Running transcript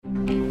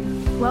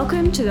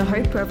Welcome to the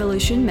Hope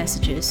Revolution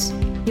Messages.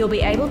 You'll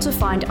be able to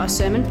find our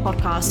sermon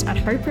podcast at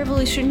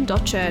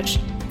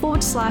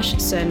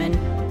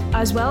hoperevolution.church/sermon,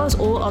 as well as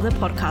all other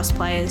podcast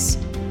players.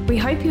 We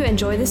hope you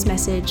enjoy this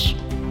message.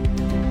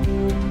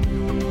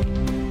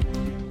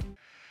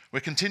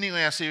 We're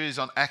continuing our series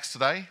on Acts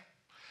today.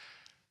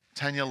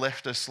 Tanya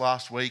left us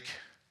last week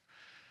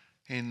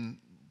in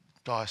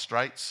dire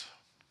straits,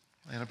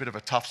 in a bit of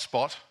a tough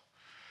spot,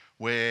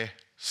 where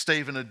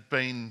Stephen had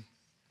been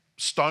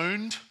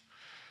stoned,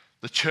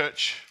 the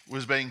church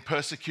was being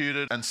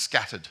persecuted and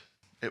scattered.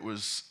 It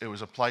was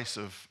a place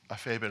of a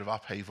fair bit of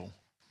upheaval.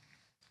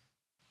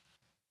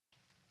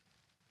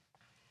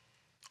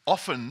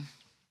 Often,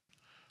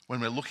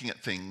 when we're looking at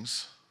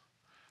things,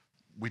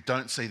 we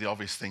don't see the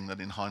obvious thing that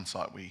in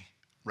hindsight we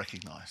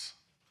recognise.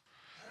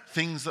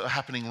 Things that are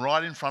happening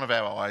right in front of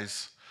our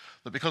eyes,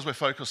 that because we're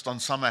focused on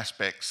some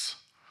aspects,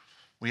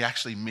 we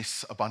actually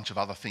miss a bunch of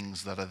other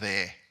things that are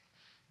there.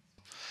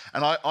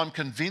 And I'm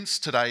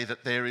convinced today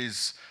that there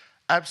is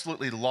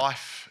absolutely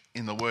life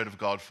in the Word of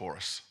God for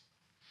us.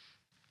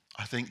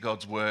 I think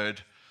God's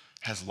Word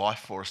has life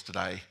for us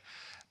today.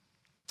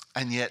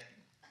 And yet,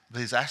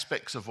 there's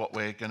aspects of what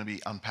we're going to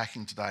be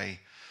unpacking today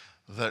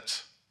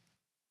that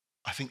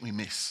I think we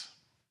miss.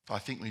 I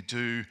think we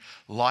do,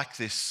 like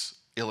this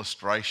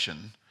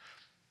illustration,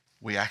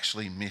 we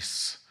actually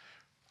miss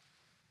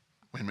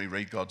when we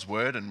read God's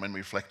Word and when we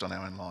reflect on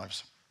our own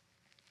lives.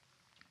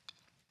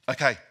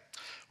 Okay,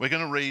 we're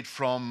going to read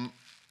from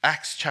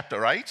Acts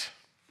chapter 8,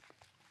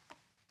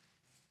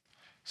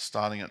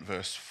 starting at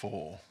verse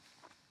 4.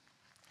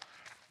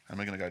 And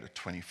we're going to go to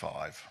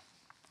 25.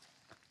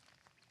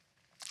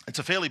 It's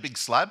a fairly big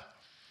slab,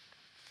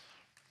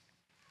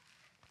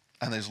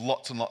 and there's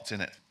lots and lots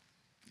in it.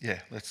 Yeah,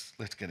 let's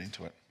get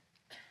into it.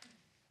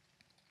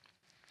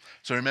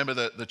 So remember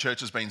that the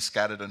church has been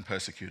scattered and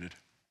persecuted.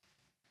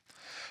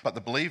 But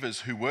the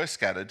believers who were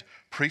scattered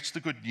preached the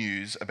good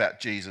news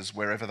about Jesus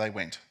wherever they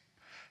went.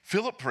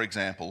 Philip, for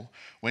example,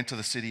 went to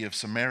the city of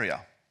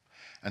Samaria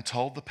and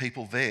told the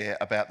people there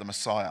about the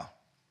Messiah.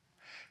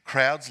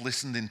 Crowds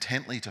listened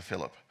intently to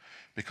Philip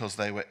because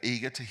they were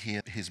eager to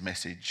hear his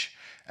message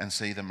and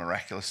see the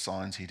miraculous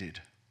signs he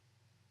did.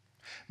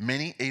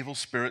 Many evil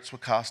spirits were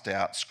cast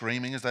out,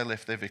 screaming as they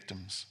left their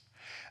victims,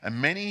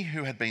 and many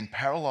who had been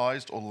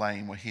paralyzed or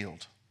lame were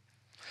healed.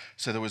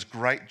 So there was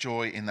great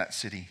joy in that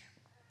city.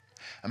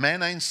 A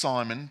man named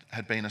Simon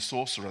had been a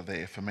sorcerer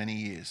there for many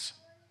years,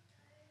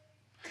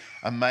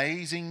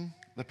 amazing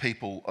the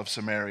people of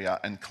Samaria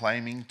and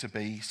claiming to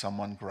be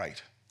someone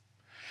great.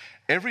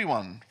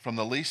 Everyone, from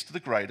the least to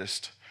the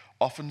greatest,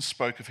 often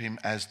spoke of him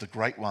as the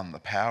Great One, the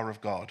power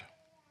of God.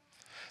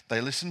 They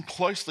listened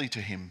closely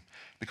to him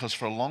because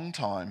for a long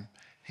time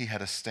he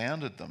had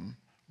astounded them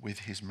with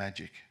his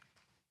magic.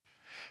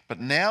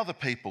 But now the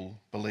people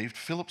believed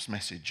Philip's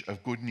message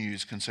of good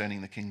news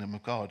concerning the kingdom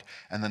of God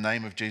and the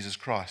name of Jesus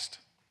Christ.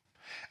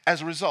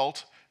 As a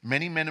result,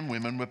 many men and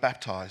women were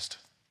baptized.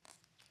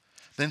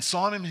 Then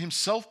Simon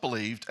himself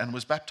believed and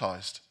was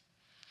baptized.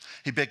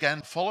 He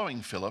began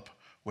following Philip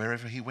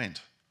wherever he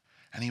went,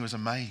 and he was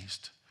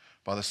amazed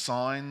by the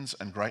signs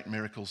and great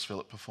miracles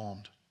Philip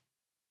performed.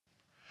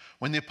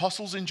 When the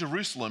apostles in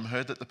Jerusalem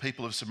heard that the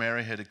people of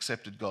Samaria had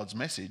accepted God's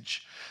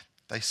message,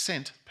 they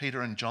sent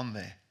Peter and John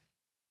there.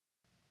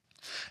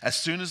 As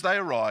soon as they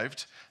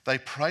arrived, they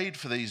prayed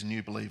for these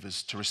new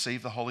believers to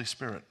receive the Holy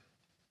Spirit.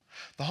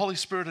 The Holy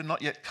Spirit had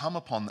not yet come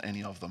upon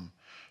any of them,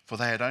 for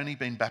they had only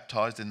been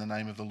baptized in the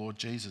name of the Lord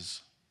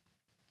Jesus.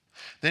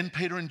 Then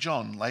Peter and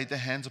John laid their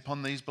hands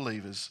upon these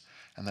believers,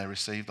 and they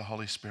received the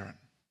Holy Spirit.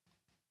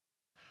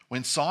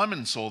 When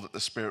Simon saw that the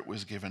Spirit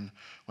was given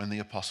when the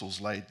apostles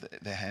laid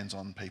their hands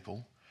on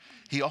people,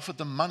 he offered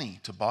them money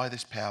to buy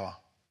this power.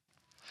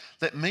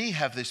 "Let me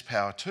have this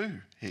power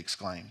too," he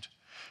exclaimed,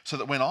 "so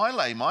that when I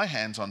lay my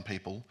hands on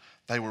people,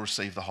 they will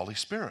receive the Holy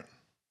Spirit."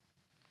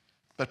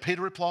 But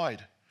Peter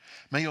replied,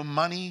 "May your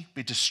money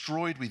be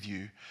destroyed with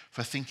you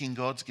for thinking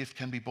God's gift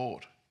can be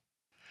bought.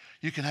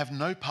 You can have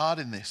no part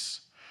in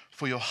this,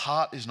 for your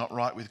heart is not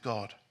right with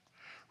God.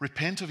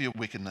 Repent of your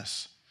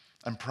wickedness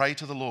and pray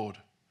to the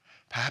Lord.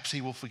 Perhaps he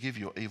will forgive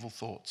your evil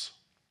thoughts.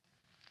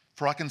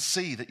 For I can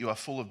see that you are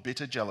full of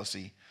bitter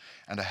jealousy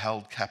and are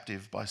held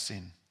captive by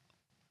sin."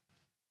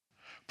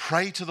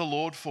 "Pray to the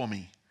Lord for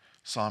me,"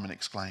 Simon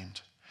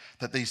exclaimed,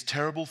 "that these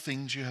terrible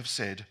things you have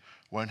said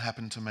won't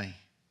happen to me."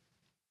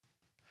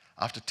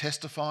 After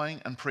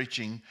testifying and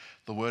preaching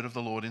the word of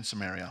the Lord in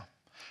Samaria,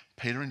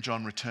 Peter and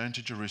John returned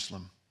to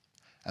Jerusalem,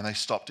 and they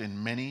stopped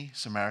in many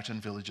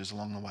Samaritan villages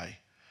along the way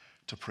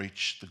to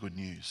preach the good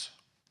news.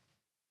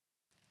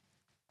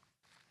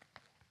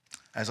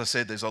 As I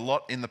said, there's a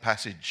lot in the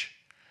passage.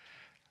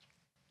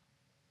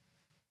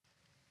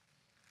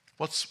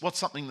 What's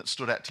something that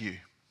stood out to you?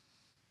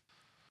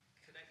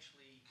 It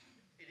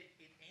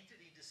entered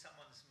into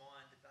someone's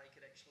mind that they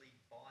could actually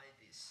buy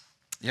this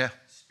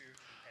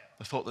spiritual power.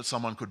 The thought that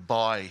someone could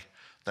buy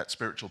that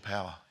spiritual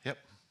power. Yep.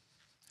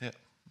 Peter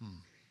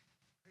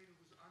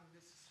was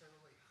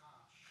unnecessarily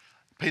harsh.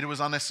 Peter was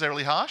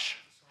unnecessarily harsh?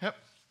 Yep.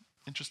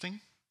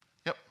 Interesting.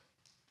 Yep.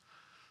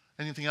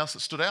 Anything else that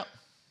stood out?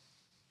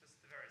 Just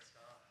the very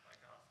start, like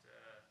after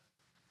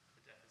the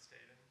death of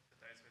Stephen,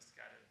 that those who are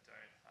scattered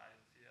don't hide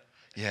in fear.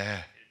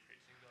 Yeah. Keep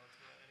preaching God's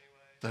word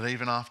anyway. That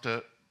even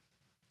after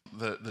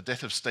the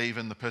death of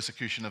Stephen, the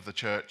persecution of the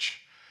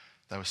church,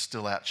 they were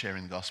still out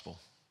sharing the gospel.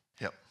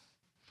 Yep.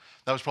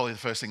 That was probably the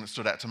first thing that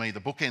stood out to me. The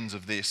bookends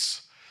of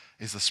this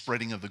is the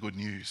spreading of the good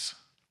news.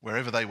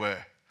 Wherever they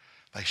were,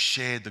 they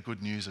shared the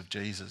good news of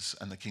Jesus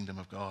and the kingdom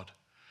of God.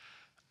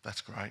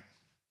 That's great. The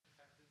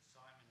fact that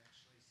Simon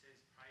actually says,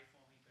 pray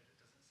for me, but it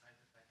doesn't say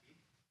that they did.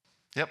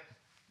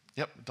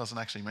 Yep. It doesn't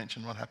actually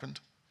mention what happened.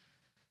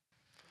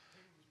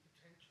 He was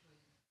potentially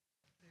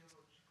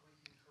theologically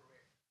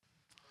incorrect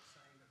by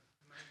saying that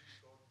maybe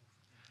God will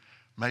forgive you.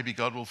 Maybe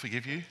God will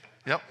forgive you.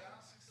 Yep. If he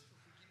asks for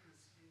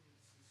forgiveness in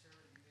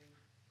sincerity, then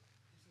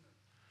isn't it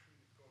true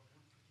that God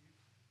would forgive?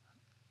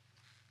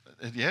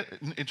 Yeah,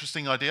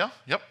 interesting idea.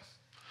 Yep.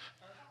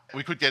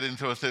 We could get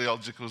into a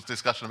theological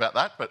discussion about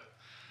that, but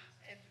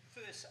And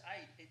verse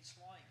 8, it's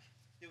like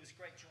there was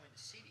great joy in the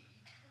city.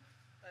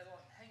 They're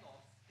like, hang on,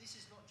 this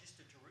is not just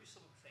a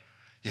Jerusalem thing.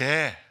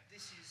 yeah,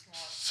 This is like,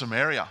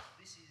 Samaria.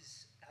 this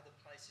is other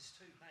places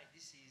too. Mate,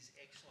 this is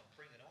excellent.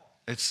 Bring it on.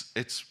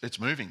 It's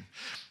moving.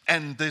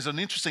 And there's an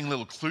interesting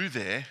little clue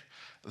there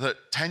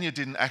that Tanya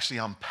didn't actually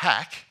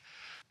unpack,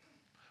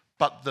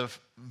 but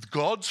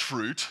God's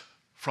fruit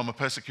from a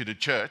persecuted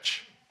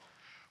church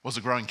was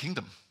a growing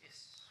kingdom.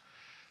 Yes.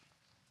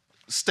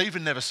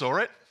 Stephen never saw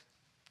it,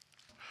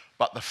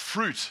 but the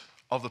fruit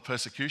of the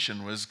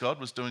persecution was God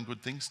was doing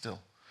good things still.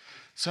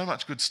 So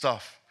much good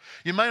stuff.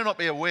 You may not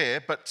be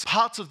aware, but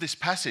parts of this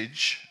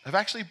passage have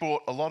actually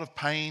brought a lot of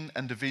pain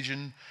and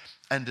division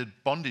and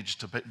bondage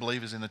to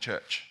believers in the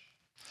church.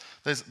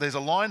 There's a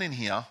line in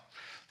here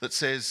that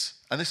says,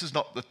 and this is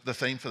not the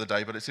theme for the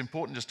day, but it's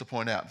important just to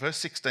point out. Verse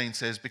 16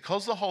 says,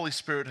 because the Holy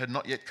Spirit had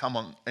not yet come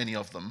on any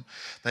of them,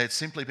 they had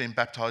simply been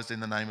baptized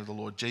in the name of the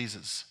Lord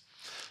Jesus.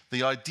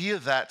 The idea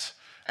that,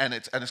 and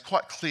it's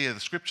quite clear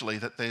scripturally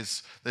that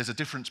there's a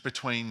difference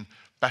between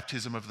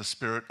baptism of the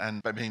Spirit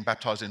and being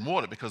baptized in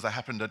water because they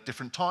happened at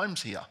different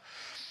times here.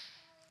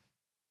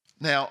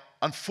 Now,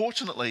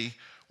 unfortunately,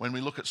 when we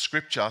look at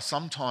scripture,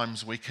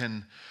 sometimes we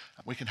can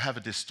have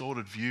a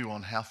distorted view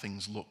on how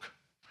things look.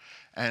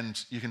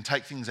 And you can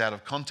take things out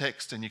of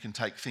context and you can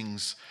take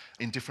things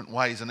in different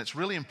ways. And it's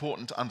really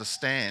important to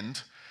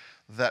understand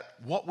that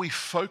what we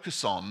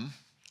focus on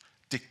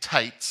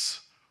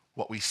dictates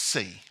what we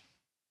see.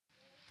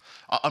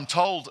 I'm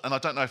told, and I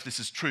don't know if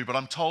this is true, but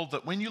I'm told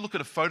that when you look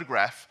at a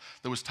photograph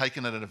that was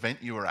taken at an event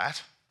you were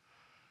at,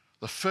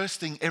 the first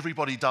thing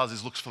everybody does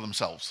is looks for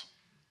themselves.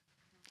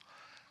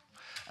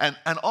 And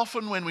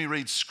often when we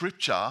read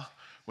scripture,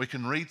 we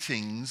can read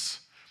things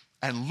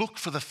and look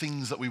for the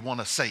things that we want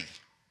to see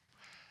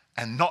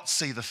and not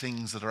see the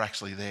things that are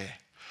actually there.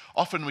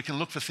 Often we can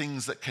look for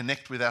things that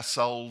connect with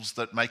ourselves,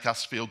 that make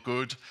us feel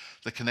good,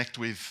 that connect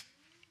with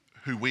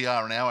who we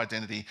are and our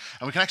identity,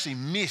 and we can actually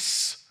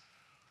miss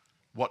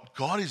what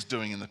God is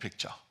doing in the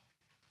picture.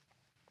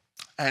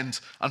 And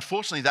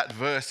unfortunately, that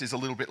verse is a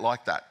little bit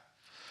like that.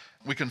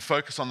 We can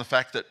focus on the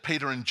fact that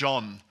Peter and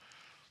John,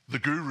 the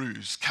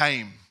gurus,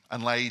 came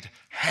and laid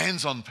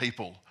hands on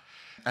people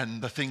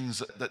and the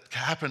things that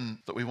happen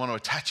that we want to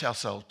attach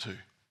ourselves to.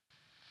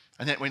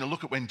 And yet when you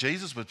look at when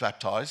Jesus was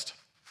baptized,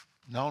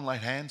 no one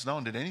laid hands, no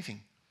one did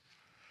anything.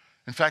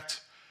 In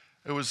fact,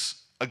 it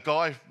was a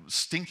guy,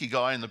 stinky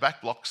guy in the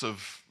back blocks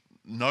of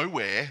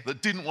nowhere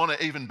that didn't want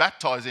to even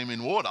baptize him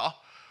in water,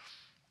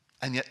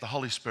 and yet the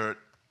Holy Spirit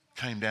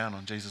came down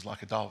on Jesus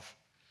like a dove.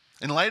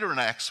 And later in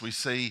Acts, we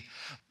see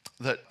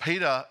that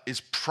Peter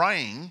is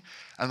praying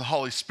and the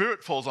Holy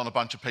Spirit falls on a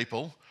bunch of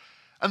people,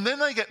 and then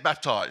they get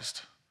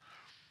baptized.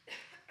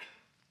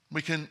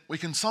 We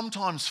can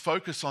sometimes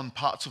focus on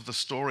parts of the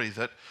story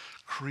that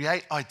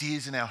create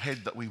ideas in our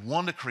head that we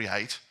want to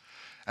create.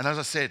 And as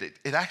I said,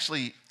 it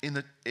actually, in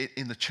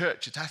the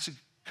church, it actually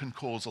can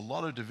cause a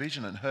lot of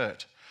division and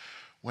hurt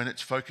when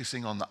it's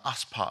focusing on the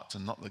us parts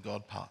and not the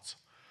God parts.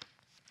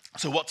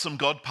 So what's some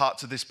God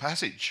parts of this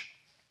passage?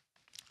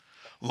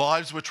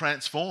 Lives were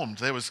transformed.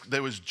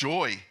 There was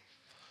joy.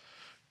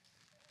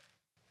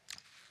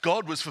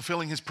 God was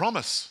fulfilling his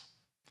promise.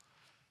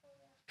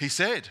 He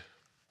said,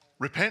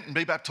 repent and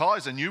be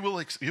baptized and you will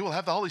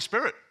have the Holy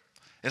Spirit.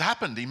 It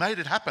happened. He made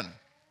it happen.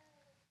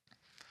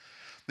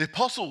 The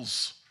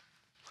apostles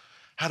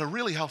had a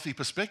really healthy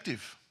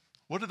perspective.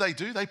 What did they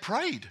do? They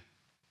prayed.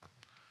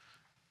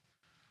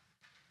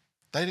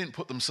 They didn't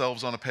put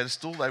themselves on a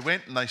pedestal. They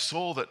went and they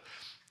saw that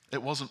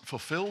it wasn't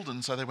fulfilled,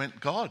 and so they went,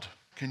 God,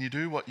 can you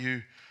do what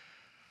you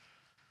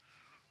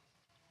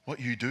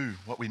do,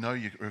 what we know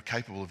you're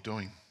capable of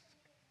doing?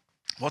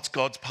 What's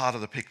God's part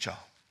of the picture?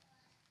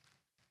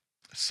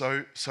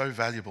 So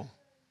valuable.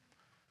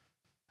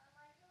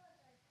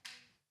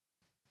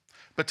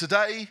 But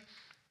today,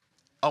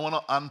 I want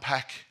to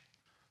unpack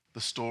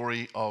the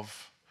story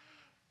of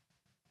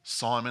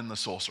Simon the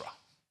sorcerer.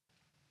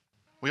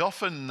 We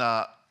often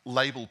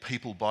label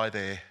people by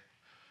their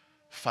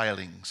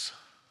failings.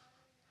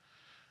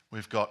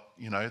 We've got,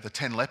 the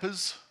 10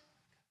 lepers.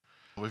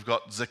 We've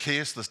got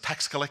Zacchaeus, the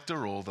tax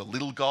collector, or the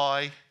little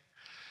guy.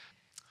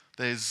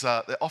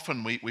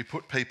 Often we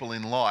put people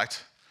in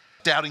light.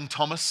 Doubting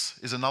Thomas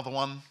is another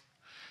one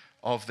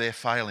of their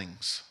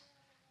failings.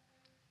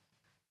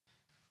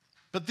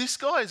 But this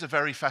guy is a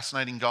very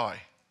fascinating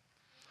guy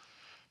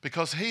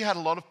because he had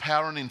a lot of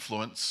power and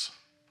influence,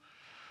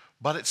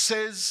 but it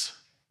says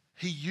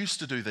he used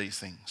to do these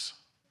things.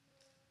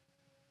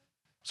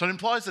 So it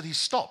implies that he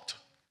stopped.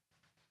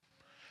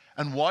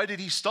 And why did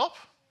he stop?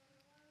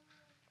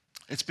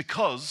 It's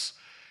because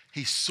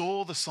he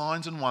saw the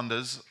signs and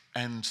wonders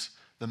and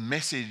the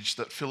message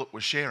that Philip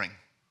was sharing.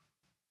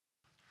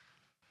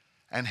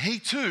 And he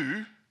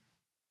too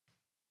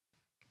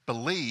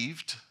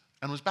believed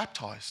and was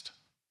baptized.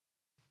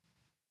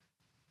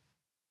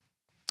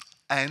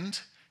 And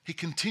he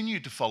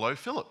continued to follow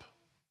Philip.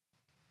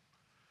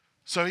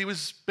 So he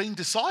was being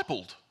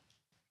discipled.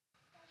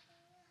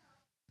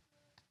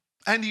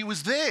 And he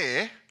was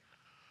there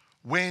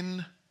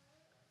when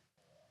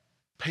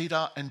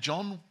Peter and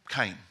John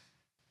came.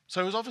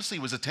 So he obviously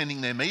was attending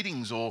their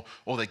meetings or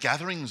their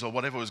gatherings or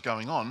whatever was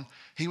going on.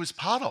 He was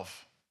part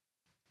of.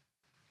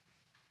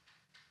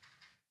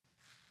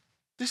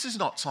 This is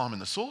not Simon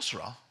the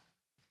sorcerer.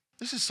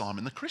 This is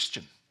Simon the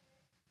Christian.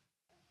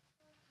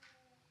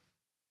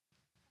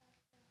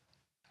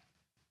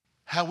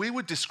 How we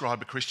would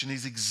describe a Christian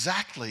is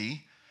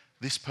exactly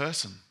this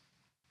person.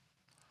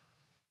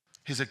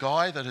 He's a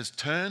guy that has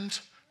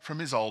turned from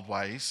his old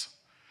ways.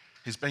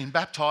 He's been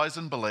baptized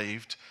and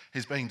believed.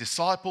 He's being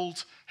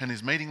discipled and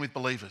is meeting with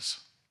believers.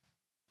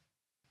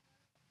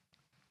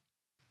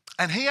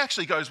 And he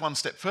actually goes one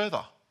step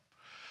further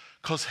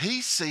because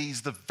he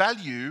sees the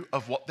value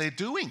of what they're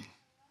doing.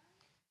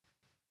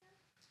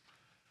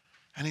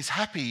 And he's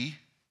happy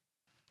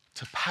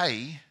to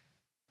pay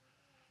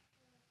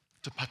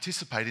to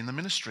participate in the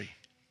ministry.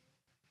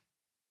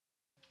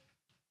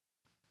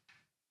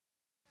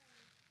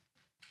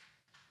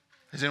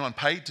 Has anyone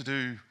paid to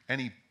do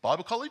any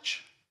Bible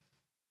college?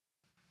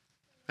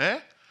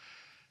 Yeah?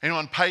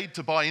 Anyone paid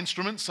to buy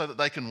instruments so that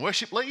they can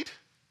worship lead?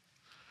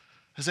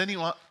 Has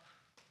anyone?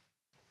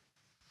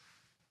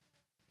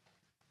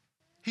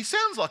 He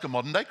sounds like a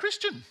modern day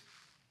Christian.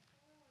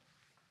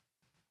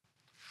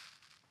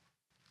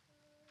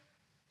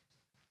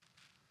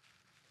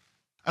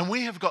 And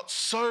we have got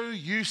so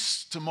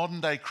used to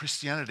modern day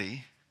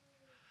Christianity,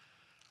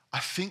 I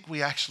think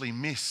we actually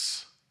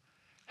miss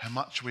how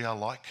much we are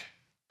like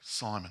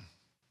Simon.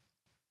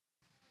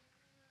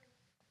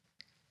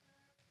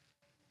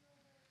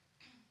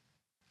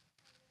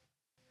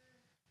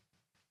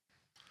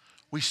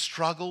 We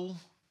struggle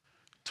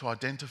to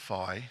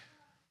identify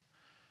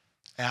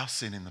our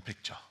sin in the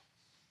picture.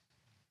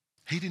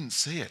 He didn't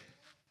see it.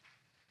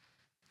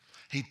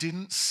 He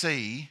didn't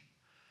see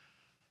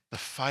the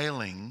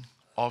failing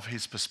of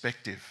his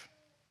perspective.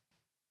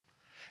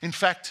 In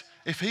fact,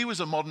 if he was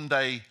a modern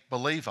day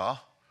believer,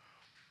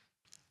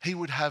 he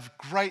would have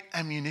great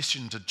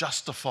ammunition to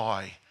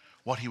justify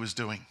what he was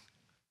doing.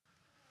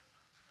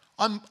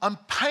 I'm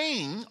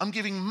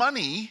giving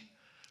money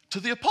to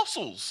the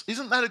apostles.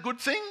 Isn't that a good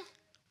thing?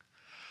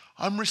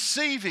 I'm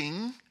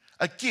receiving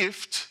a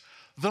gift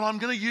that I'm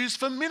going to use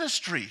for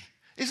ministry.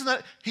 Isn't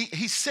that,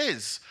 he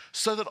says,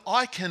 so that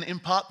I can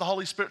impart the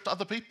Holy Spirit to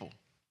other people.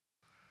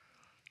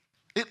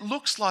 It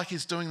looks like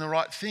he's doing the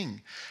right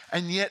thing.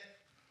 And yet,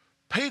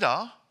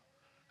 Peter,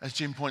 as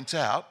Jim points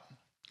out,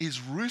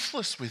 is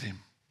ruthless with him.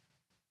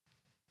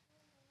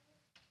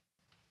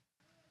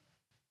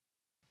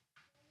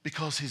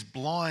 Because he's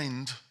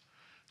blind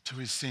to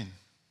his sin.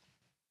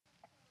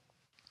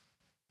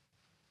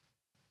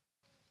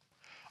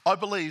 I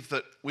believe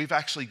that we've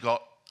actually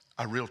got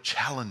a real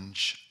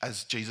challenge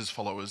as Jesus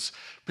followers,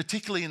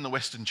 particularly in the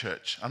Western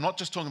church. I'm not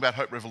just talking about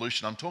Hope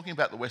Revolution, I'm talking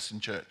about the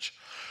Western church.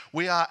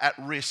 We are at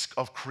risk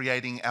of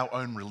creating our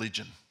own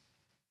religion.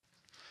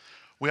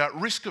 We are at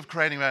risk of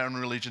creating our own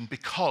religion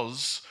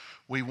because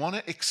we want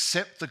to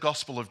accept the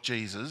gospel of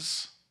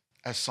Jesus,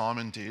 as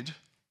Simon did,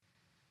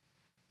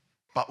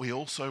 but we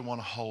also want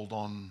to hold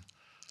on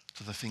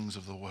to the things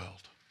of the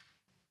world.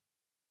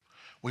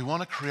 We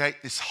want to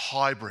create this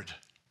hybrid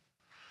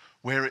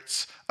where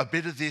it's a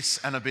bit of this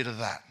and a bit of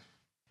that.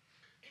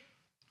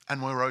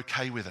 And we're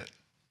okay with it.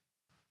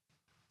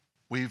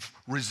 We've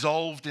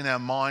resolved in our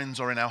minds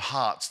or in our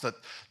hearts that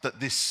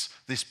this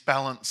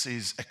balance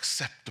is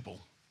acceptable.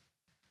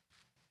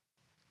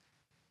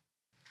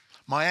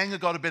 My anger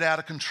got a bit out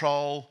of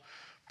control,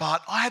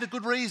 but I had a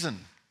good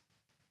reason.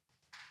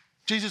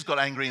 Jesus got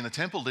angry in the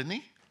temple, didn't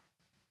he?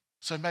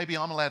 So maybe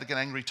I'm allowed to get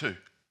angry too.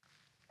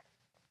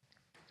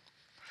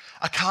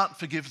 I can't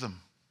forgive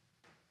them.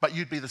 But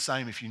you'd be the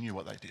same if you knew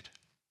what they did.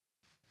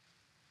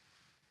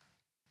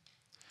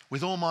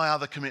 With all my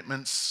other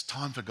commitments,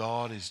 time for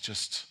God is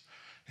just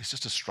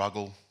a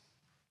struggle.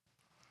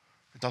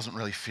 It doesn't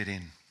really fit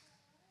in.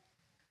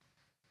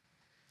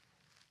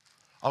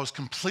 I was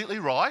completely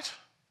right,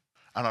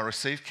 and I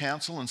received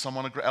counsel, and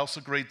someone else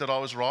agreed that I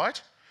was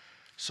right,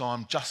 so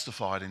I'm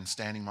justified in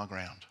standing my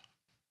ground.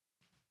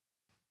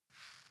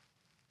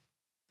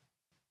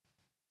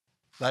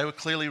 They were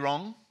clearly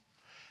wrong,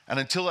 And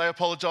until they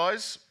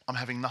apologise, I'm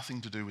having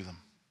nothing to do with them.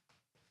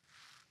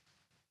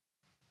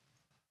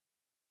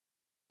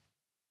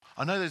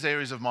 I know there's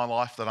areas of my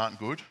life that aren't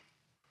good,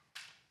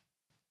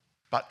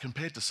 but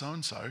compared to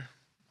so-and-so,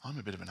 I'm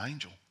a bit of an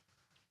angel.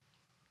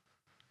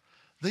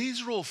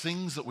 These are all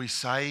things that we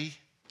say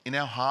in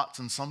our hearts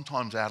and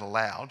sometimes out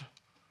aloud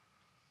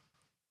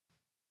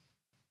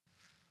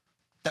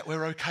that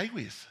we're okay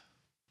with.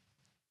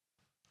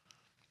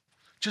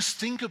 Just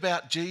think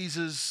about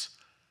Jesus'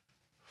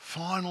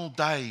 final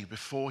day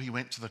before he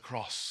went to the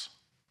cross.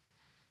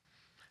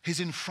 He's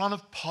in front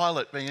of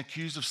Pilate being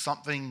accused of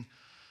something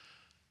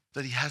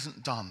that he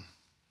hasn't done.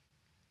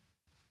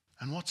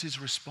 And what's his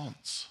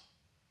response?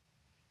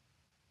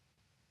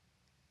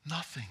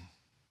 Nothing.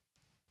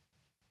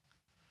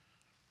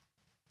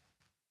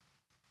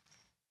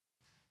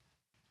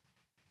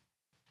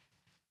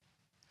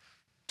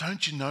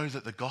 Don't you know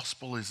that the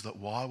gospel is that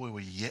while we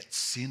were yet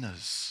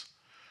sinners,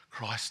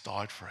 Christ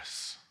died for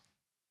us?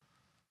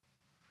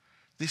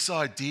 This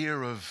idea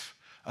of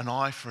an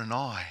eye for an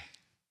eye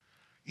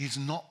is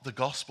not the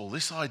gospel.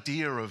 This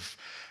idea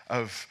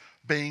of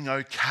being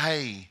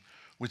okay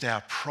with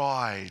our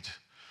pride,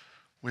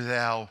 with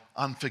our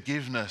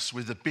unforgiveness,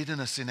 with the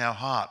bitterness in our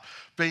heart,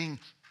 being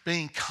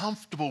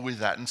comfortable with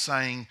that and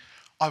saying,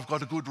 I've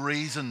got a good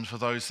reason for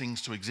those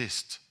things to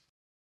exist.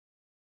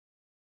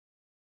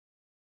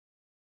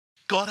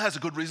 God has a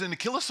good reason to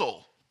kill us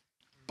all,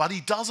 but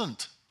he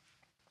doesn't.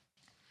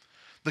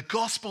 The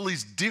gospel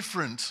is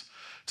different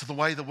to the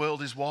way the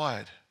world is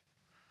wired.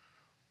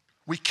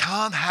 We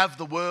can't have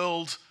the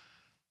world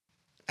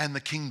and the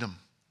kingdom.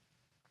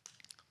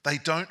 They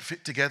don't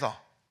fit together.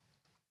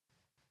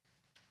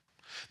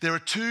 There are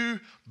two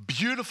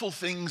beautiful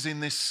things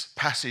in this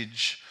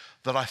passage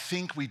that I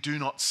think we do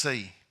not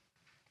see,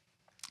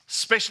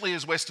 especially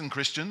as Western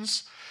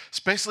Christians,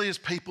 especially as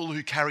people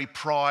who carry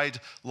pride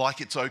like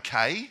it's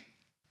okay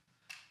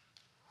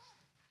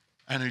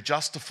and who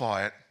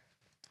justify it.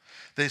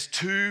 There's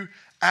two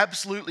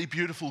absolutely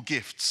beautiful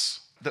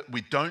gifts that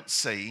we don't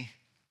see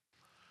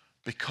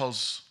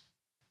because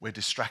we're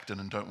distracted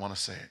and don't want to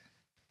see it.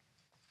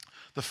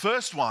 The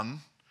first one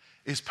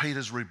is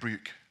Peter's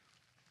rebuke.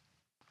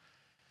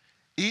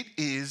 It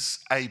is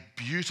a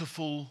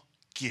beautiful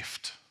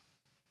gift.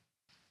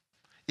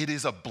 It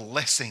is a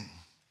blessing.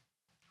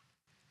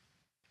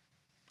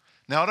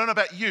 Now, I don't know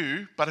about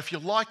you, but if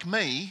you're like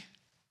me,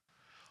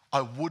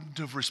 I wouldn't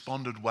have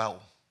responded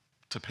well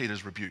to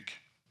Peter's rebuke.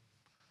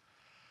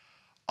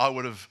 I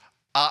would have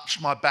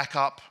arched my back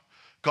up,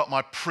 got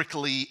my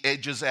prickly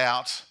edges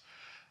out,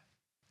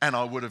 and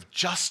I would have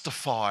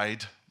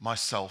justified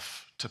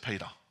myself to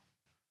Peter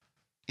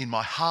in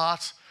my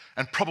heart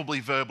and probably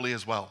verbally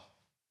as well.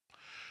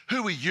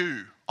 Who are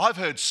you? I've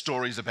heard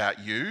stories about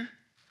you.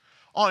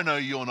 I know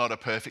you're not a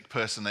perfect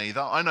person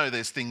either. I know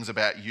there's things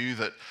about you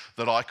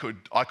that I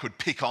could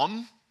pick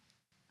on.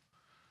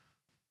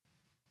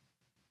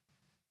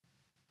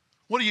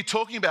 What are you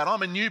talking about?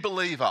 I'm a new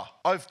believer.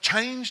 I've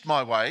changed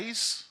my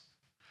ways.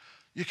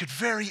 You could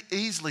very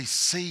easily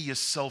see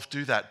yourself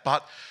do that,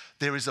 but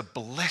there is a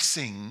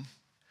blessing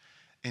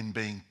in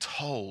being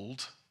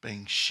told,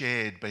 being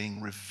shared,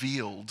 being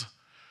revealed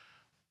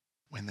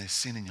when there's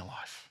sin in your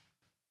life.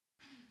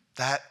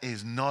 That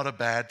is not a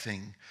bad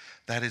thing.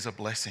 That is a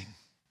blessing.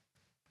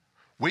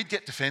 We'd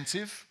get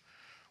defensive.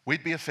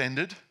 We'd be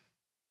offended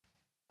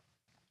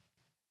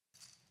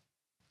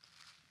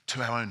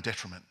to our own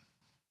detriment.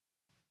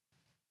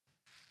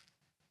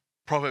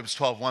 Proverbs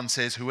 12:1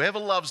 says, whoever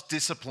loves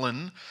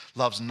discipline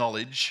loves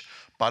knowledge,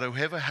 but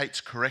whoever hates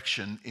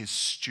correction is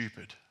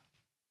stupid.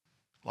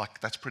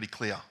 Like, that's pretty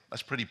clear.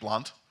 That's pretty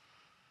blunt.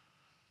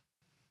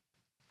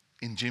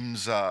 In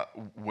Jim's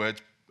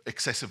words,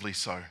 excessively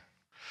so.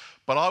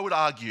 But I would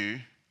argue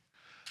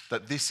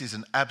that this is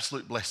an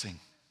absolute blessing.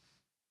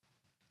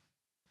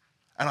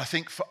 And I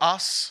think for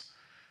us,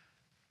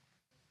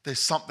 there's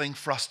something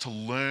for us to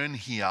learn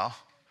here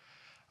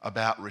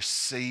about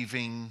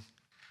receiving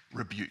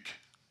rebuke.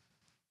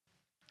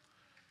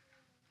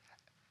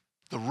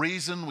 The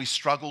reason we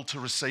struggle to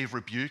receive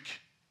rebuke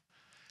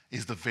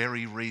is the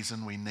very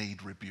reason we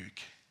need rebuke,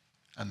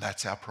 and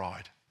that's our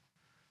pride.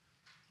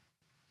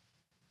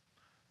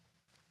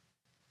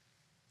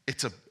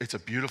 It's a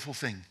beautiful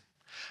thing.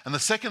 And the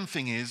second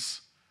thing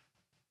is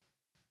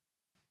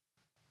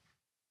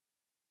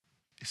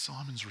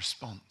Simon's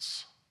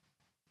response.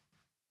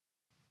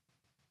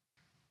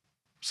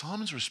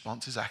 Simon's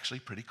response is actually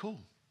pretty cool.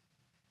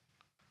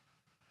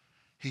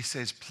 He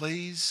says,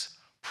 please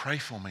pray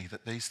for me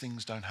that these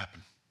things don't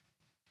happen.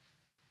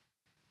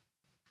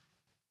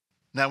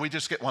 Now, we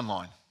just get one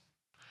line.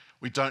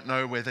 We don't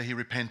know whether he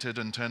repented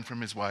and turned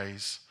from his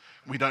ways.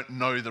 We don't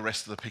know the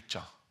rest of the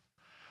picture.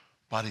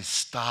 But he's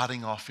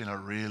starting off in a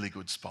really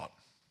good spot.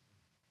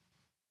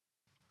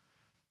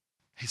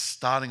 He's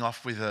starting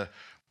off with a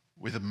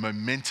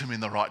momentum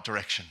in the right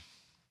direction.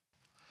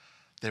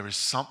 There is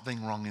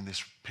something wrong in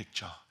this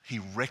picture. He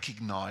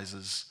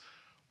recognizes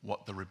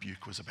what the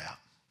rebuke was about.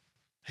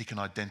 He can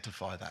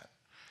identify that.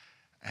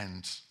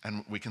 And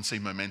we can see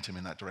momentum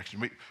in that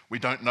direction. We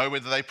don't know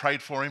whether they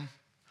prayed for him.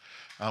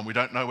 We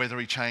don't know whether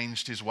he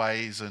changed his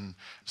ways, and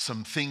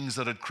some things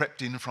that had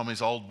crept in from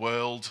his old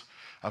world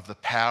of the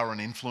power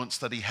and influence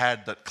that he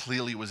had that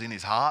clearly was in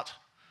his heart.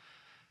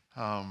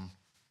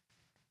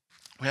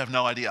 We have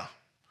no idea.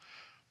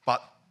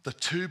 But the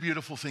two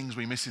beautiful things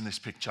we miss in this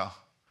picture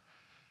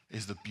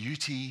is the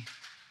beauty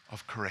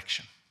of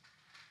correction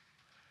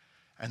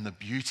and the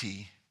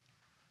beauty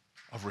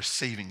of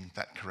receiving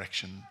that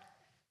correction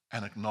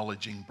and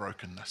acknowledging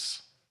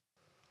brokenness.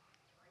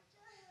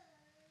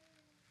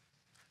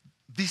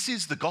 This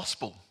is the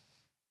gospel.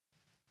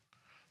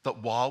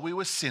 That while we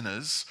were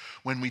sinners,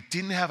 when we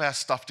didn't have our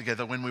stuff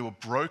together, when we were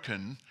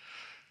broken,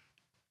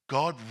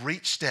 God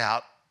reached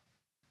out.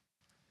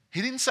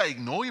 He didn't say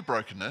ignore your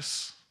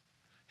brokenness.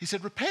 He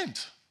said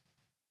repent.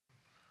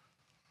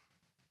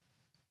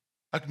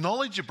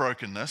 Acknowledge your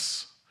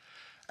brokenness,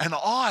 and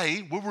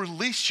I will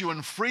release you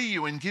and free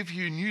you and give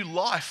you new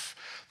life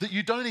that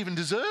you don't even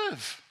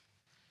deserve.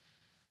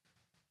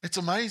 It's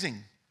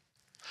amazing.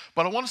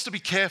 But I want us to be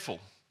careful,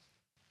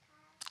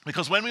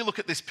 because when we look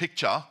at this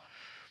picture,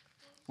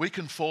 we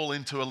can fall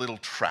into a little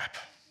trap.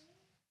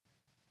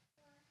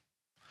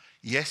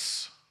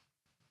 Yes,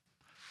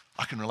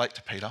 I can relate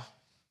to Peter.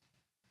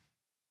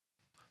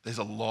 There's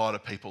a lot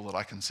of people that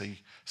I can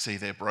see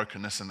their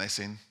brokenness and their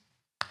sin.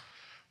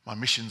 My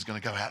mission's going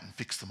to go out and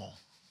fix them all.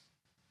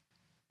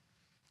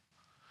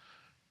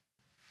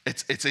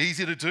 It's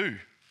easy to do.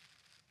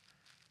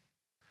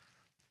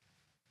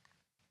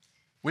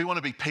 We want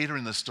to be Peter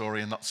in the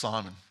story and not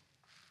Simon.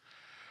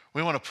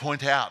 We want to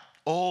point out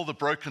all the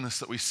brokenness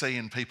that we see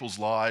in people's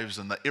lives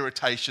and the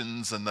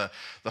irritations and the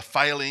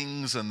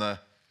failings and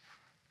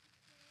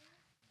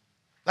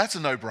That's a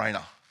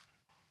no-brainer.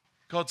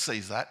 God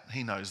sees that.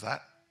 He knows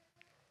that.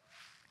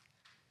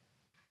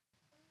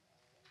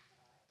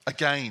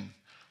 Again,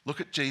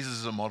 look at Jesus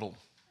as a model.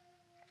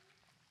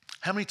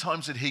 How many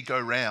times did he go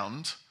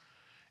round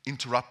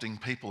interrupting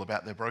people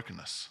about their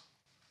brokenness?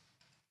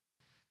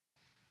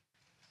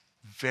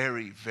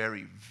 Very,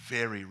 very,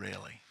 very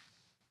rarely.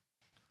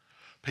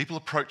 People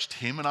approached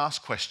him and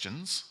asked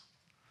questions,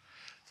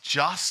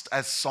 just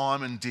as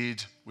Simon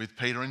did with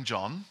Peter and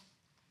John.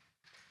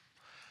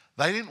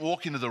 They didn't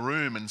walk into the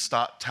room and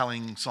start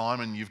telling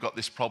Simon, you've got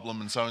this problem,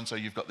 and so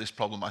you've got this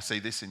problem, I see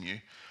this in you.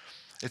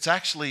 It's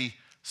actually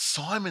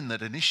Simon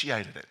that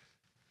initiated it,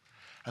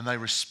 and they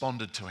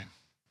responded to him.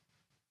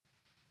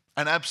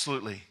 And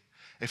absolutely,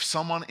 if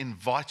someone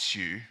invites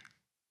you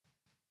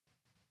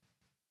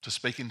to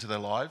speak into their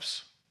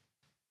lives,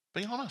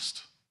 be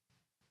honest.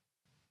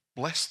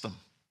 Bless them.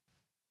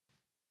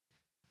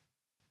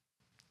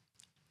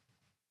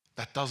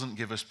 That doesn't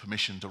give us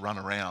permission to run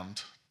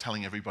around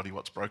telling everybody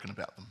what's broken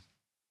about them.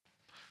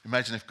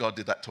 Imagine if God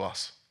did that to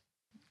us.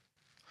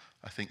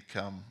 I think,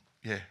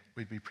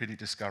 we'd be pretty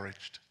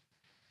discouraged.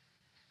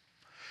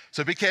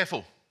 So be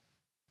careful.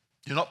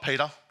 You're not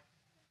Peter.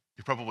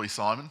 You're probably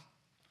Simon.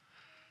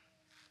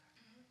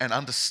 And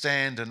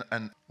understand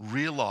and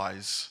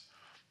realize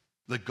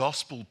the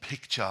gospel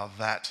picture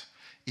that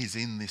is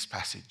in this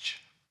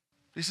passage.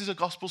 This is a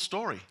gospel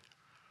story.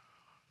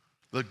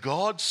 The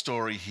God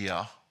story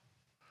here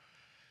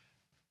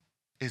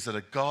is that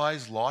a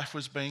guy's life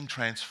was being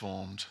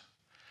transformed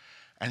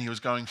and he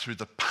was going through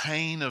the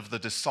pain of the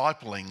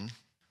discipling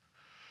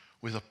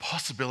with a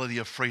possibility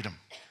of freedom.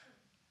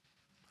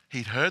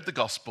 He'd heard the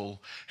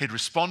gospel, he'd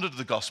responded to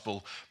the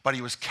gospel, but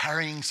he was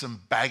carrying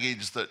some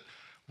baggage that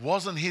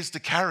wasn't his to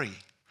carry,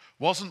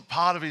 wasn't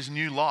part of his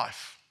new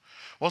life,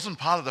 wasn't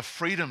part of the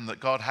freedom that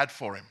God had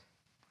for him.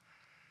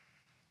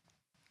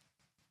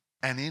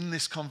 And in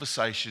this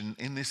conversation,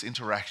 in this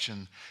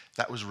interaction,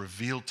 that was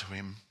revealed to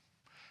him,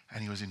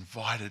 and he was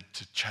invited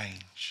to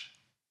change.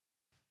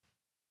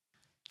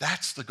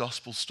 That's the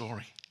gospel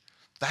story.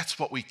 That's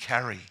what we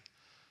carry.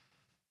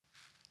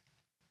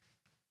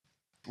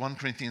 1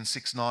 Corinthians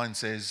 6:9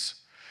 says,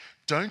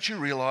 "Don't you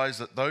realize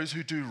that those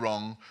who do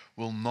wrong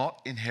will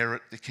not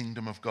inherit the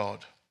kingdom of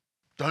God?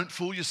 Don't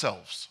fool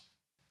yourselves."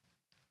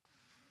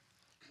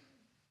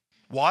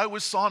 Why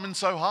was Simon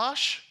so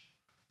harsh?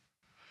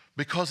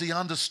 Because he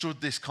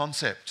understood this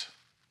concept.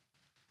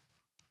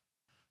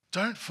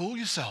 Don't fool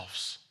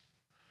yourselves.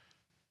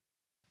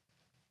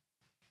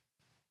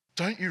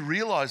 Don't you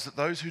realize that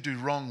those who do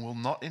wrong will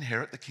not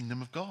inherit the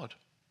kingdom of God?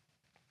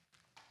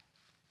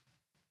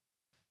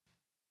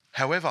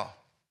 However,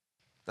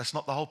 that's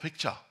not the whole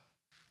picture.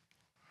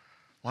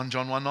 1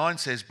 John 1:9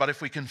 says, "But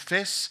if we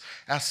confess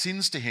our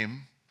sins to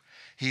him,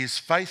 he is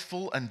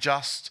faithful and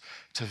just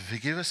to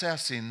forgive us our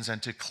sins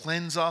and to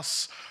cleanse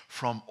us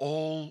from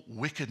all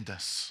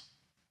wickedness."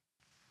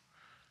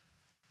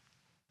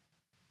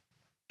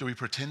 Do we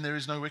pretend there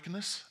is no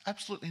wickedness?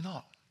 Absolutely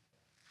not.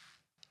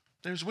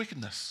 There is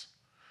wickedness.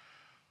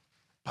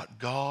 But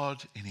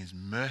God, in his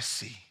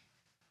mercy,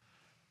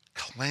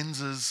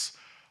 cleanses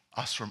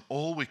us from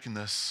all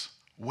wickedness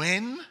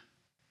when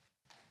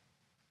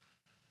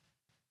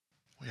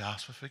we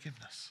ask for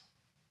forgiveness.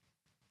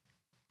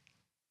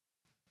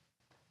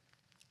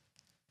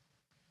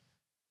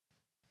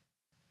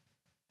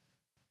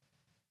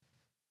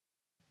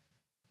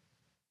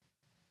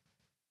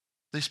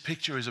 This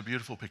picture is a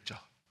beautiful picture.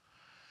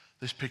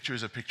 This picture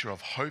is a picture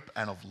of hope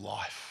and of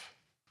life.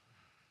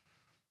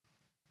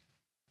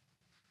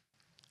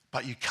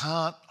 But you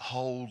can't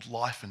hold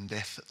life and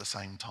death at the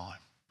same time.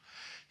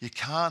 You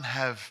can't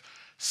have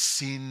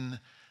sin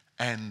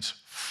and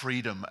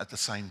freedom at the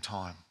same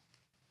time.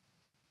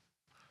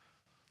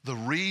 The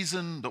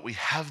reason that we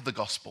have the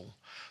gospel,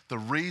 the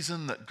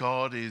reason that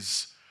God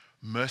is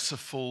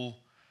merciful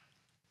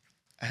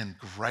and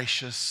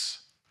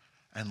gracious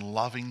and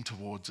loving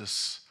towards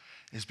us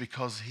is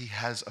because he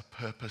has a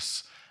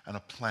purpose and a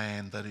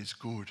plan that is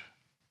good.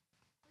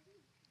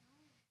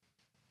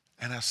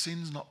 And our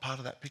sin's not part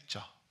of that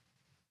picture.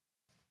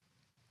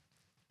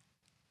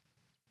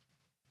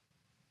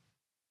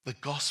 The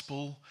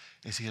gospel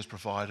is he has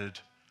provided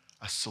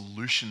a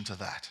solution to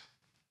that.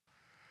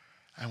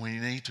 And we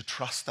need to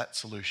trust that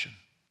solution.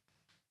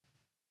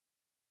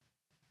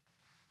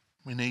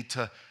 We need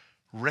to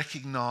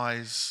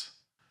recognize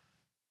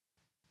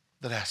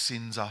that our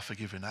sins are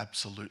forgiven,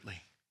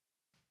 absolutely.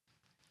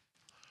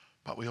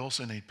 But we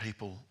also need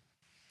people,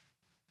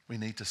 we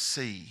need to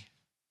see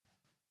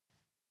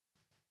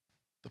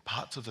the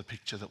parts of the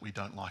picture that we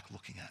don't like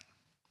looking at.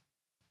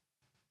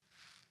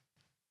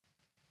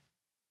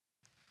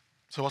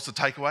 So what's the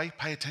takeaway?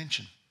 Pay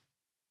attention.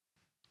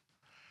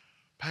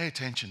 Pay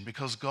attention,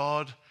 because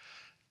God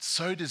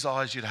so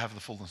desires you to have the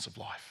fullness of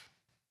life.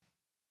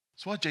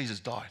 That's why Jesus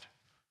died.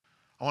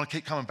 I want to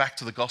keep coming back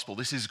to the gospel.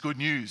 This is good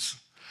news.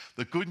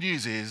 The good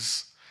news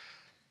is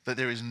that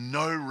there is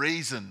no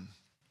reason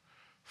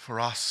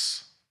for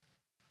us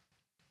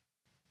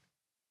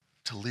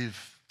to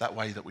live that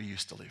way that we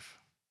used to live.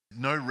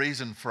 No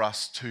reason for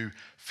us to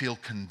feel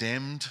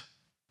condemned,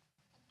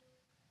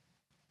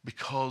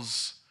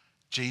 because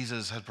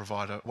Jesus had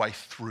provided a way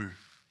through.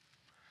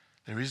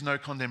 There is no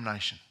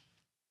condemnation.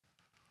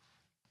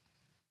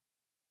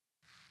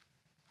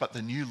 But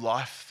the new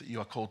life that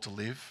you are called to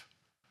live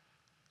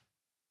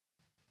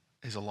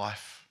is a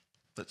life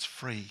that's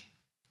free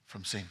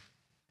from sin.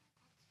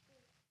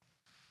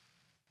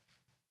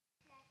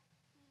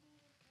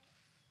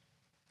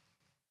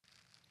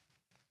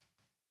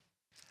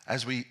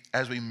 As we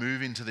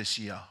move into this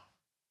year,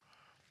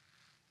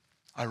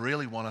 I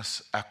really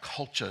want our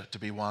culture to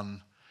be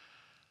one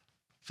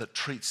that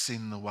treats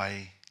sin the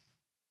way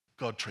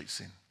God treats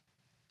sin.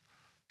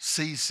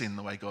 Sees sin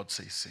the way God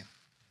sees sin.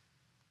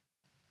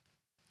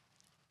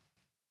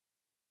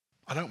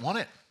 I don't want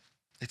it.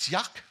 It's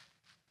yuck.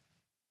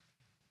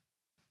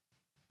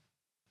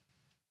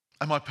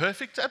 Am I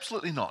perfect?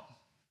 Absolutely not.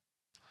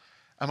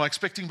 Am I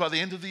expecting by the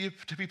end of the year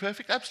to be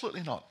perfect?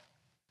 Absolutely not.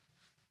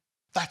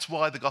 That's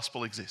why the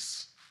gospel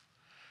exists.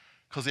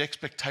 Because the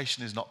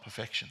expectation is not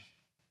perfection.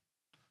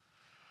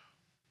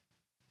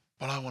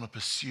 But I want to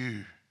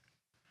pursue,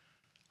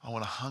 I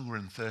want to hunger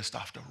and thirst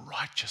after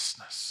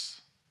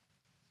righteousness.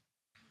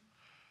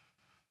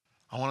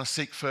 I want to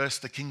seek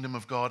first the kingdom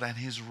of God and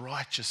his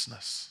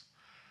righteousness.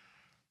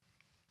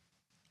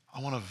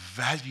 I want to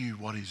value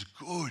what is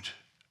good.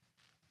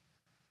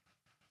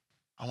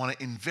 I want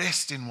to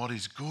invest in what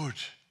is good.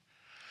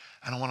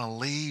 And I want to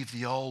leave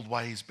the old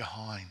ways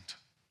behind.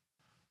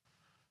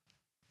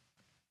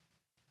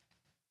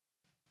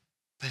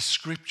 There's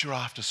scripture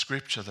after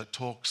scripture that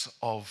talks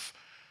of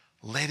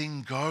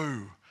letting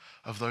go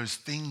of those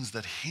things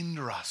that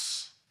hinder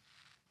us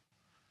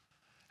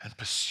and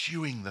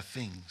pursuing the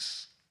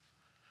things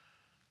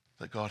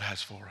that God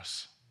has for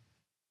us.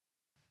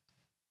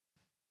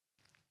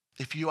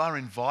 If you are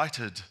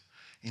invited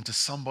into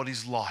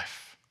somebody's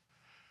life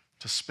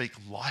to speak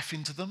life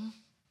into them,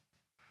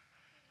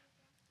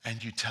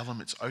 and you tell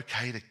them it's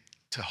okay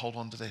to hold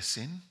on to their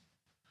sin,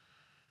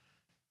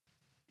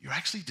 you're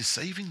actually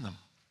deceiving them.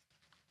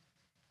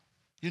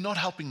 You're not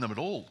helping them at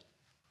all.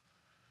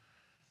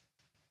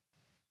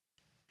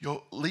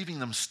 You're leaving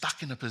them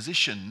stuck in a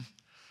position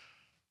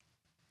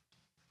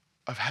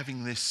of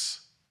having this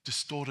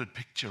distorted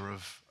picture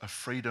of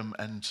freedom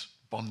and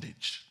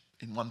bondage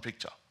in one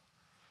picture.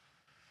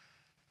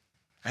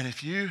 And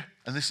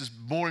and this is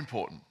more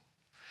important,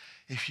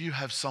 if you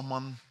have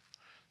someone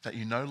that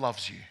you know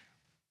loves you,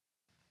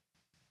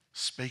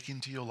 speak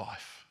into your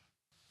life.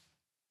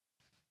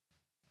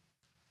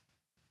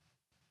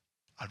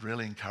 I'd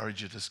really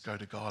encourage you to just go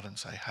to God and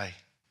say, hey,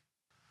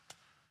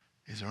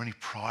 is there any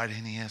pride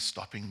in here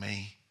stopping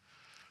me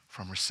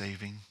from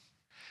receiving?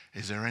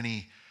 Is there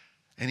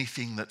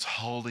anything that's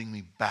holding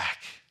me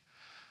back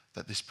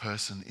that this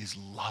person is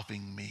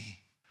loving me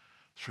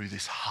through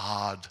this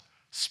hard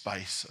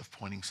space of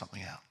pointing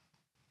something out?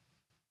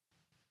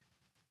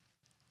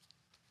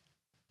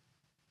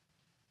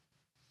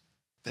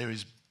 There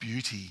is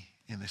beauty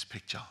in this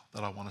picture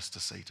that I want us to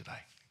see today.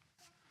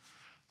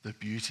 The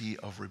beauty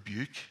of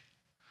rebuke,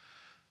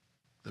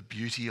 the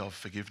beauty of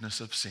forgiveness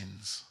of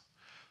sins,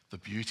 the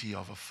beauty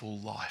of a full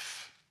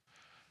life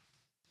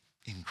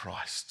in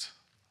Christ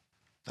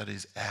that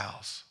is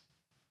ours.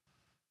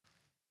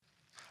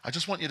 I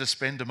just want you to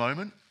spend a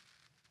moment.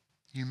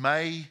 You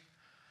may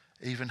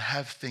even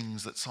have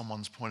things that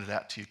someone's pointed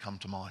out to you come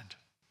to mind.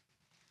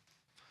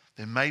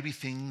 There may be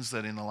things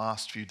that in the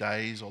last few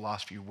days or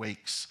last few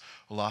weeks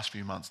or last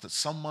few months that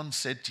someone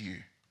said to you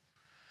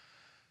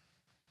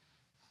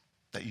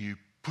that you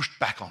pushed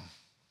back on,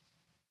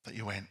 that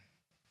you went,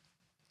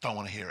 don't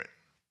want to hear it,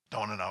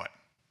 don't want to know it.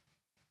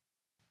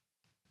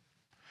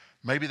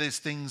 Maybe there's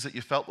things that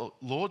you felt the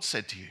Lord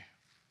said to you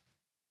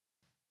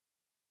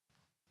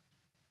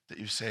that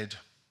you've said,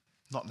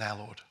 not now,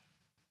 Lord.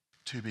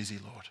 Too busy,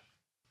 Lord.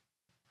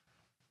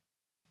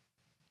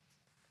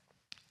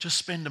 Just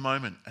spend a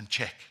moment and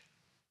check.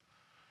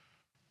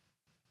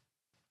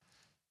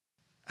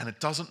 And it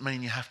doesn't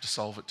mean you have to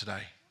solve it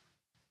today.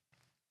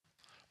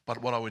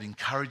 But what I would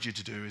encourage you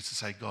to do is to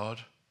say, God,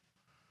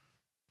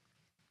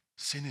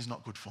 sin is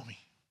not good for me.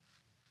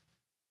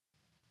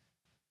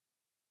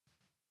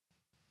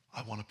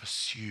 I want to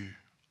pursue.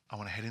 I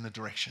want to head in the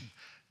direction,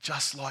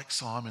 just like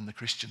Simon the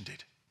Christian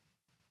did.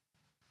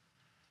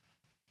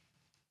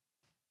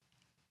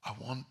 I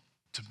want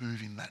to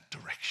move in that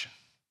direction.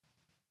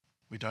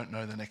 We don't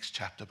know the next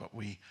chapter, but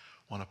we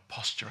want to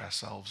posture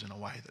ourselves in a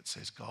way that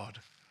says, God,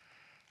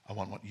 I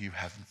want what you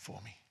have for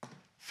me,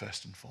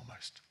 first and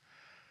foremost.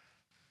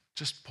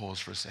 Just pause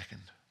for a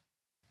second.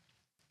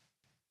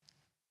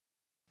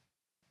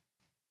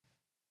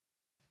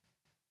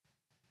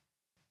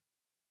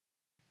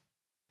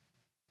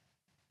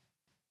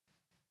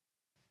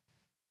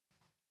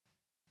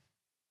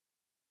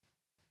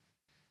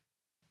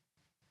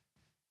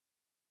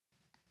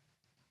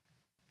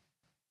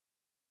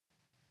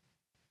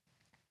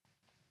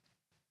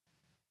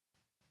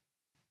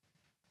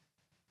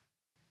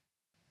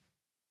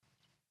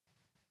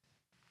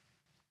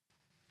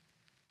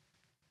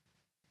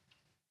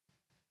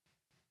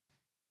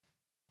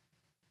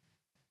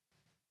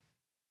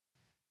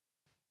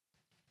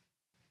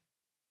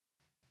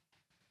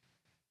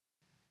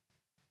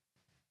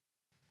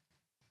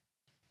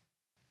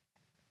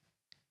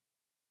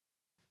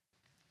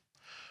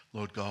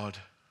 Lord God,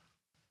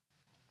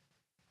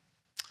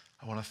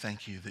 I want to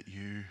thank you that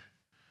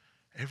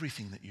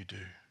everything that you do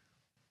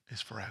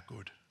is for our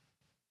good.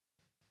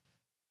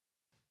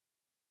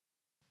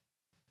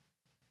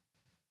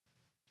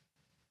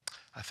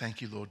 I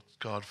thank you, Lord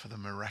God, for the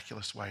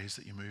miraculous ways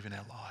that you move in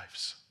our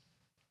lives.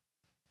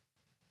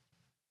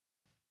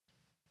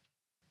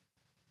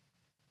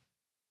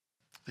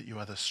 That you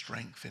are the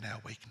strength in our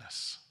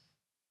weakness.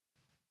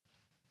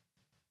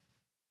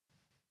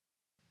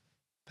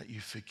 That you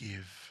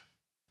forgive.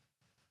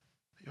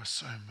 That you are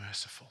so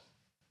merciful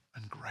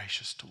and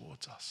gracious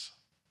towards us.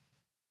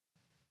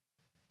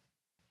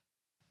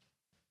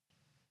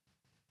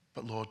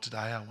 But Lord, today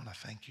I want to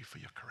thank you for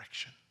your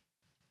correction.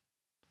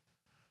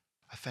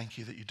 I thank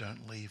you that you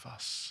don't leave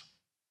us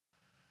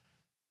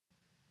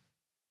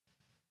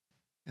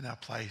in our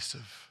place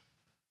of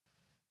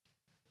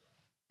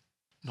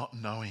not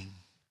knowing,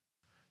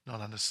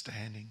 not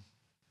understanding,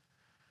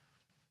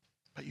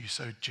 but you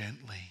so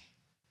gently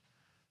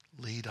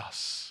lead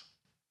us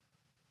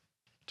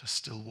to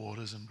still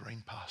waters and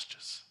green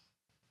pastures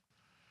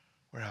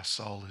where our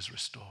soul is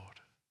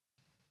restored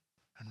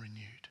and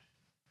renewed.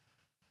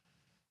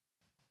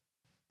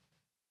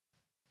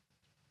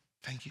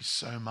 Thank you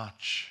so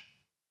much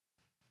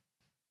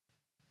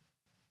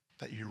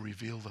that you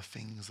reveal the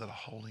things that are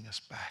holding us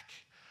back,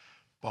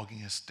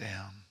 bogging us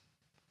down,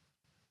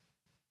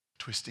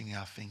 twisting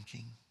our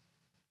thinking.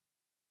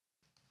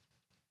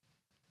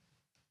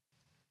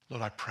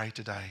 Lord, I pray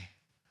today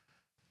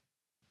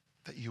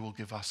that you will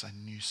give us a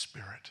new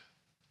spirit,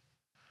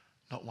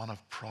 not one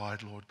of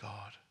pride, Lord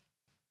God,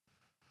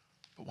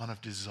 but one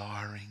of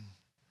desiring,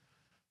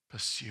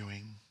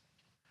 pursuing,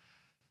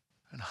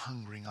 and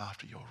hungering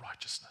after your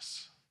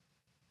righteousness.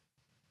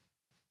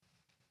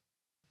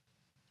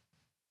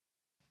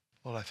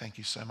 Lord, I thank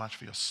you so much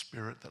for your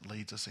spirit that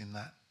leads us in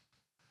that.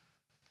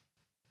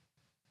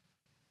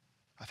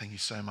 I thank you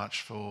so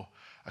much for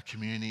a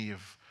community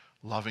of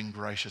loving,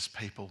 gracious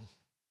people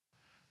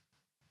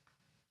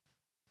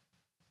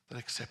that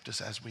accept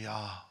us as we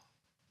are.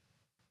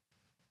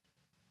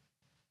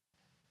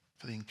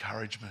 For the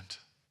encouragement,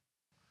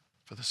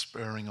 for the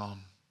spurring on,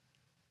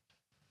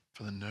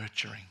 for the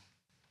nurturing,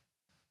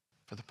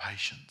 for the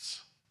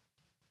patience,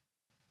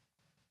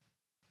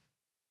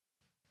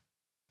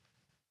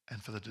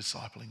 and for the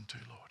discipling too,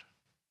 Lord.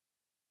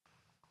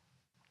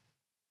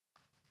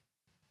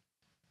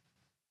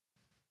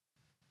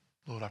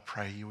 Lord, I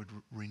pray you would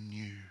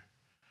renew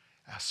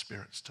our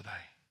spirits today.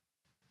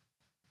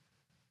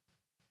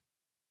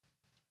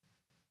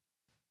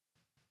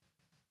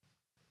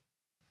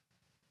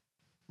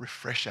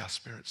 Refresh our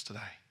spirits today.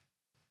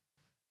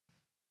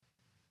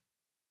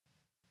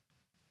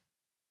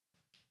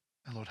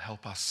 And Lord,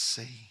 help us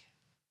see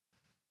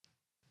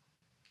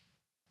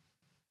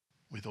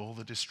with all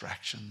the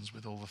distractions,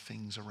 with all the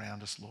things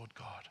around us, Lord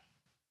God.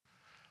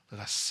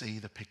 Let us see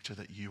the picture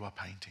that you are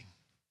painting,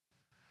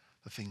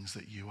 the things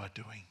that you are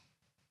doing,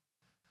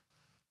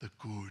 the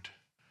good,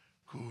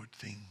 good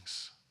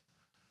things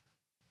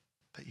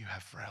that you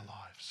have for our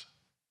lives.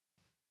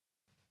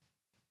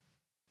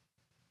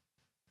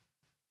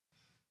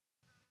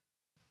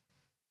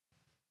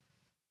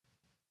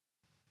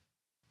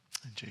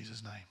 In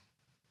Jesus' name.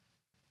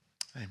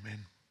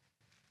 Amen.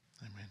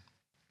 Amen.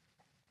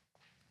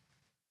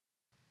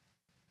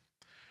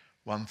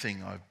 One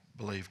thing I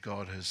believe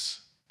God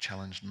has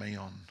challenged me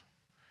on,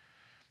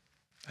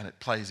 and it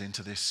plays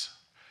into this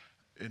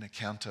in a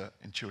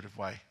counterintuitive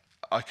way.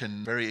 I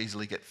can very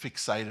easily get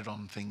fixated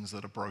on things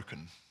that are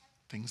broken,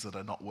 things that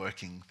are not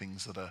working,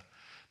 things that are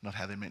not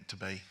how they're meant to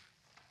be.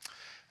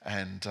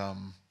 And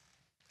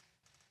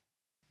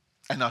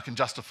I can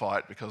justify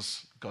it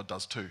because God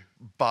does too.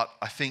 But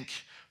I think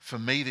for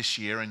me this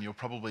year, and you'll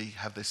probably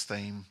have this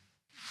theme,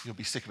 you'll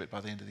be sick of it by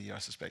the end of the year, I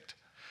suspect,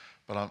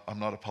 but I'm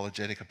not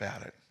apologetic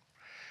about it,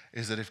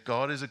 is that if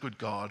God is a good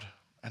God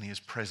and he is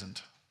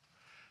present,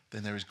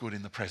 then there is good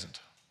in the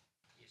present.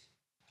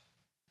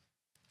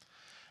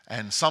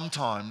 And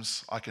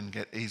sometimes I can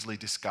get easily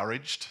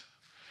discouraged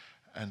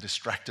and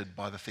distracted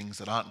by the things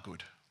that aren't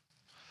good.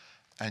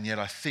 And yet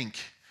I think,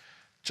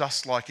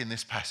 just like in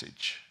this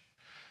passage,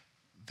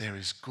 there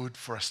is good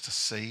for us to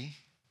see,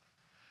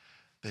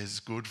 there's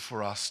good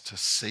for us to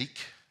seek,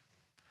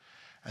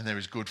 and there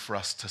is good for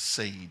us to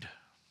seed.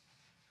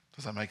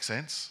 Does that make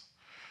sense?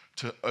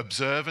 To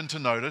observe and to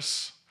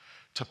notice,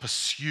 to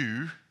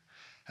pursue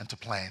and to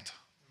plant.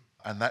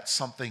 And that's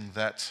something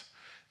that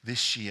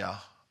this year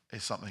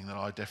is something that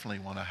I definitely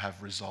want to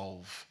have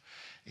resolve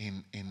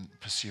in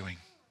pursuing.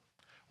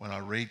 When I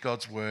read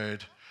God's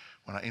word,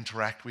 when I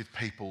interact with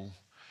people,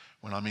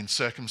 when I'm in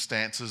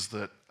circumstances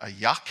that are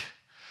yuck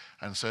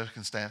and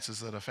circumstances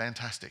that are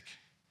fantastic,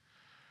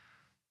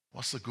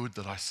 what's the good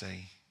that I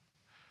see?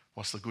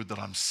 What's the good that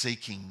I'm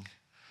seeking?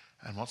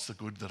 And what's the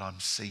good that I'm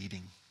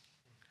seeding?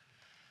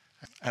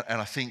 And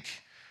I think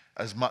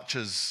as much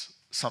as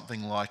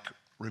something like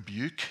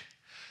rebuke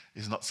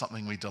is not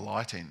something we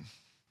delight in,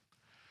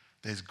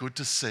 there's good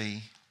to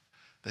see,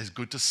 there's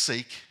good to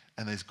seek,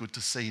 and there's good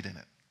to seed in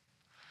it.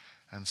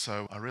 And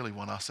so I really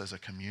want us as a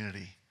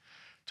community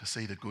to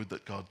see the good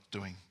that God's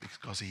doing,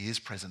 because he is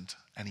present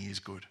and he is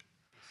good.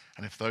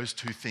 And if those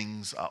two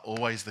things are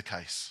always the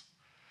case,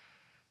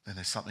 then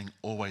there's something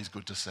always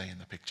good to see in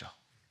the picture.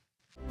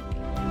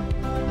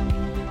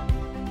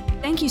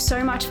 Thank you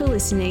so much for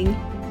listening.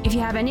 If you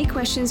have any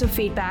questions or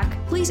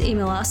feedback, please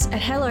email us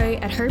at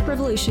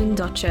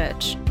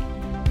hello@hoperevolution.church.